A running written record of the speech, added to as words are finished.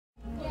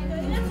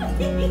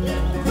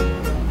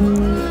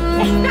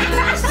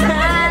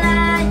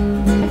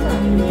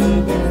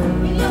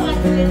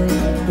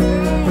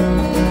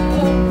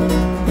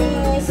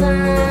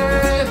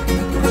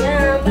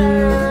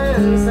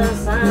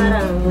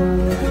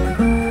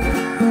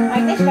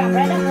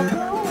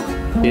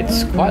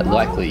It's quite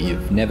likely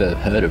you've never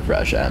heard of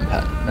Raja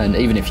Ampat, and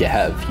even if you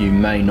have, you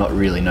may not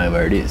really know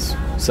where it is.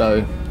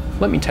 So,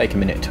 let me take a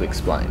minute to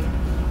explain.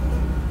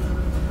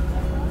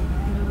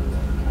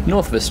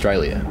 North of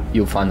Australia,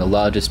 you'll find the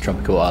largest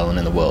tropical island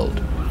in the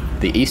world.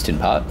 The eastern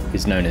part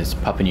is known as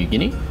Papua New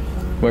Guinea,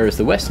 whereas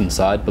the western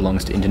side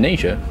belongs to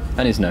Indonesia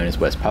and is known as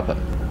West Papua.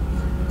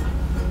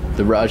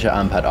 The Raja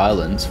Ampat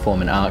Islands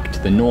form an arc to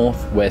the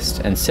north,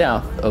 west and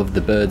south of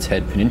the Bird's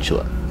Head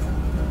Peninsula.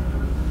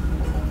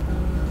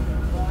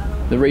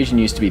 The region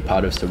used to be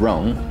part of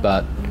Sarong,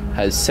 but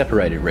has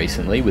separated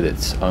recently with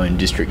its own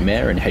district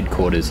mayor and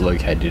headquarters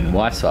located in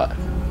Waisai.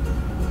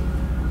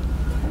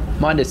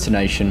 My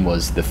destination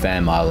was the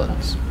Fam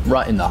Islands,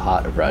 right in the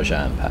heart of Raja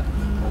Ampat,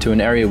 to an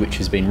area which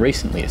has been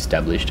recently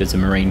established as a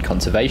marine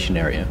conservation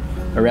area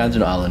around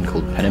an island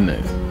called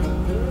Penemu.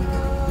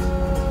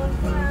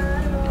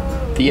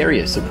 The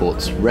area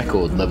supports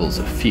record levels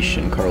of fish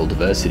and coral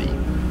diversity,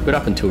 but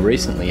up until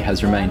recently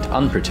has remained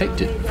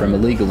unprotected from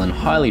illegal and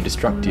highly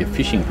destructive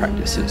fishing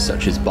practices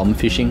such as bomb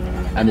fishing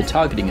and the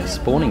targeting of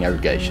spawning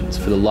aggregations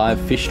for the live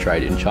fish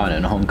trade in China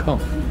and Hong Kong.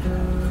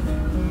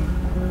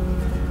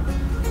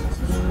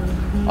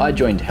 I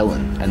joined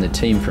Helen and the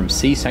team from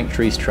Sea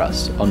Sanctuaries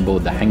Trust on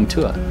board the Hang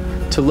Tour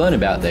to learn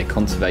about their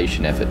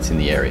conservation efforts in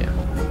the area.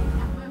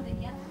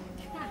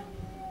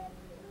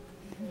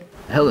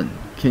 Helen,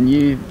 can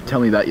you tell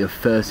me about your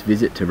first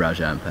visit to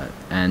Raja Ampat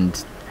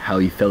and how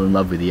you fell in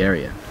love with the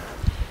area?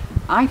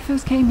 I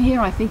first came here,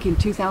 I think in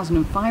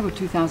 2005 or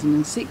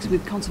 2006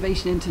 with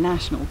Conservation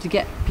International to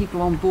get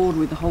people on board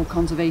with the whole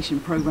conservation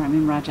program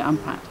in Raja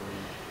Ampat.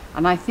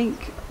 And I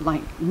think,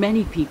 like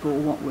many people,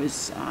 what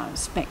was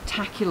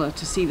spectacular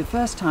to see the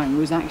first time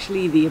was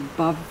actually the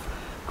above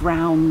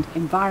ground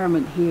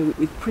environment here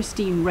with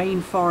pristine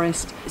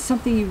rainforest,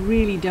 something you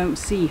really don't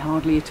see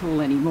hardly at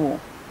all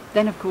anymore.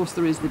 Then of course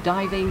there is the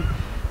diving,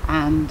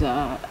 and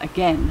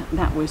again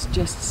that was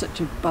just such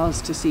a buzz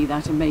to see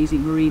that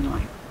amazing marine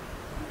life.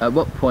 At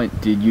what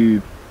point did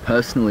you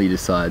personally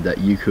decide that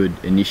you could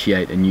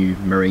initiate a new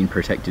marine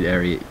protected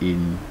area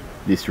in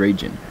this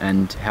region,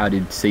 and how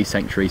did Sea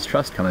Sanctuaries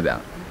Trust come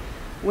about?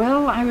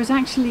 Well, I was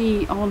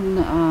actually on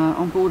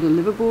board a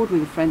liveaboard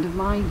with a friend of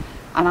mine,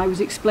 and I was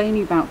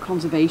explaining about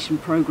conservation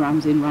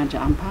programs in Raja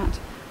Ampat,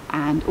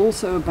 and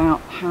also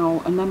about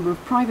how a number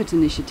of private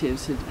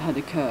initiatives had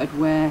occurred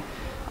where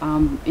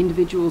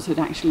individuals had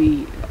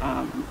actually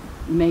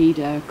made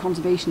a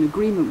conservation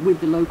agreement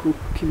with the local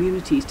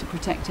communities to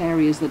protect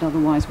areas that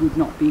otherwise would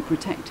not be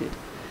protected.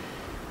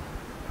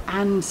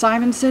 And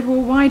Simon said,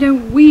 well, why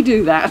don't we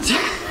do that?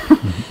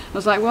 I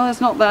was like, well,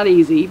 it's not that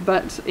easy,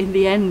 but in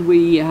the end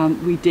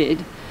we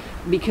did,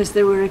 because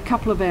there were a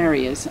couple of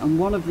areas, and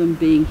one of them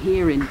being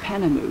here in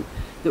Penemu,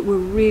 that were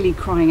really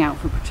crying out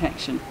for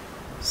protection.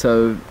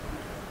 So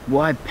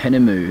why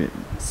Penemu?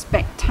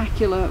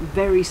 Spectacular,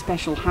 very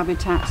special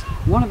habitat,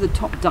 one of the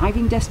top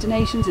diving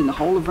destinations in the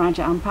whole of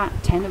Raja Ampat.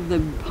 10 of the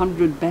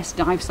 100 best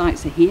dive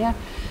sites are here,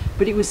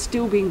 but it was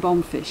still being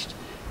bomb fished.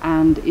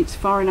 And it's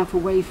far enough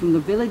away from the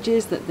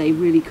villages that they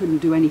really couldn't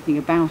do anything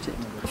about it.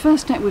 The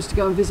first step was to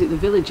go and visit the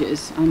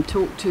villages and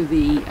talk to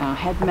the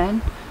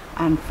headmen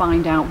and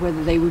find out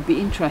whether they would be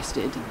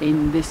interested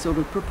in this sort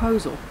of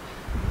proposal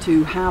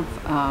to have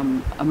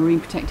a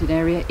marine protected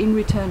area in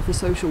return for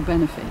social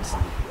benefits.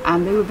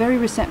 And they were very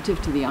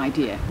receptive to the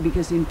idea,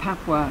 because in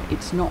Papua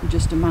it's not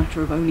just a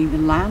matter of owning the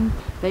land,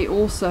 they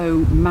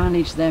also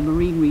manage their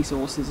marine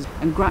resources,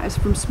 and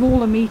from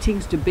smaller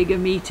meetings to bigger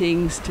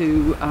meetings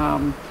to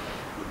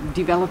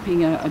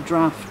developing a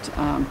draft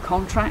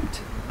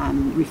contract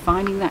and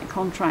refining that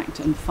contract,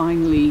 and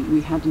finally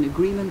we had an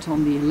agreement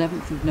on the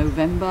 11th of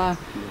November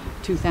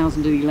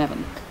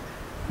 2011.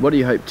 What do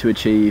you hope to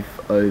achieve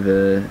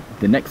over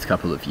the next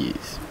couple of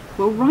years?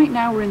 Well, right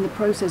now we're in the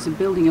process of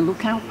building a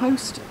lookout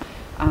post,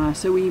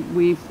 so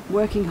we're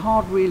working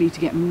hard really to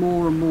get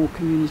more and more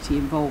community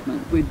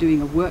involvement. We're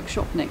doing a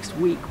workshop next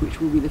week, which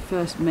will be the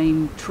first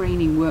main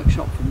training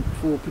workshop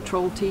for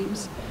patrol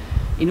teams,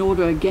 in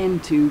order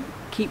again to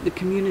keep the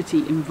community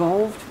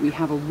involved. We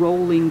have a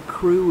rolling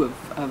crew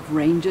of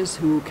rangers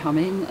who will come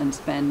in and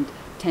spend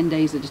 10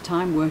 days at a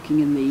time working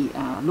in the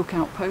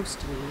lookout post,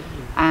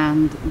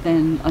 and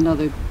then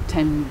another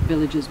 10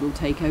 villagers will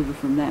take over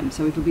from them.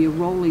 So it'll be a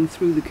rolling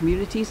through the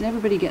communities, and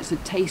everybody gets a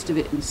taste of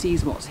it and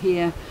sees what's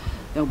here.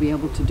 They'll be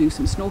able to do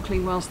some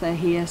snorkeling whilst they're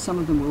here. Some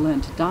of them will learn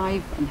to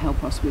dive and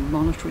help us with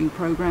monitoring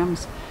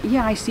programs.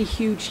 Yeah, I see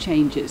huge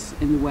changes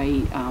in the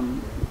way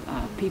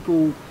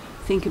people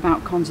think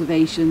about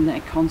conservation,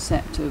 their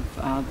concept of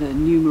the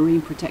new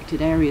marine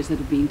protected areas that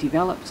are being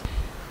developed.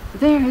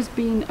 There has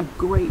been a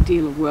great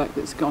deal of work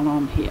that's gone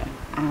on here,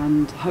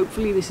 and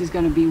hopefully this is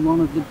going to be one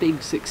of the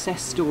big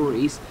success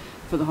stories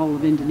for the whole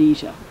of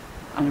Indonesia,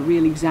 and a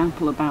real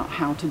example about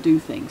how to do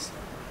things.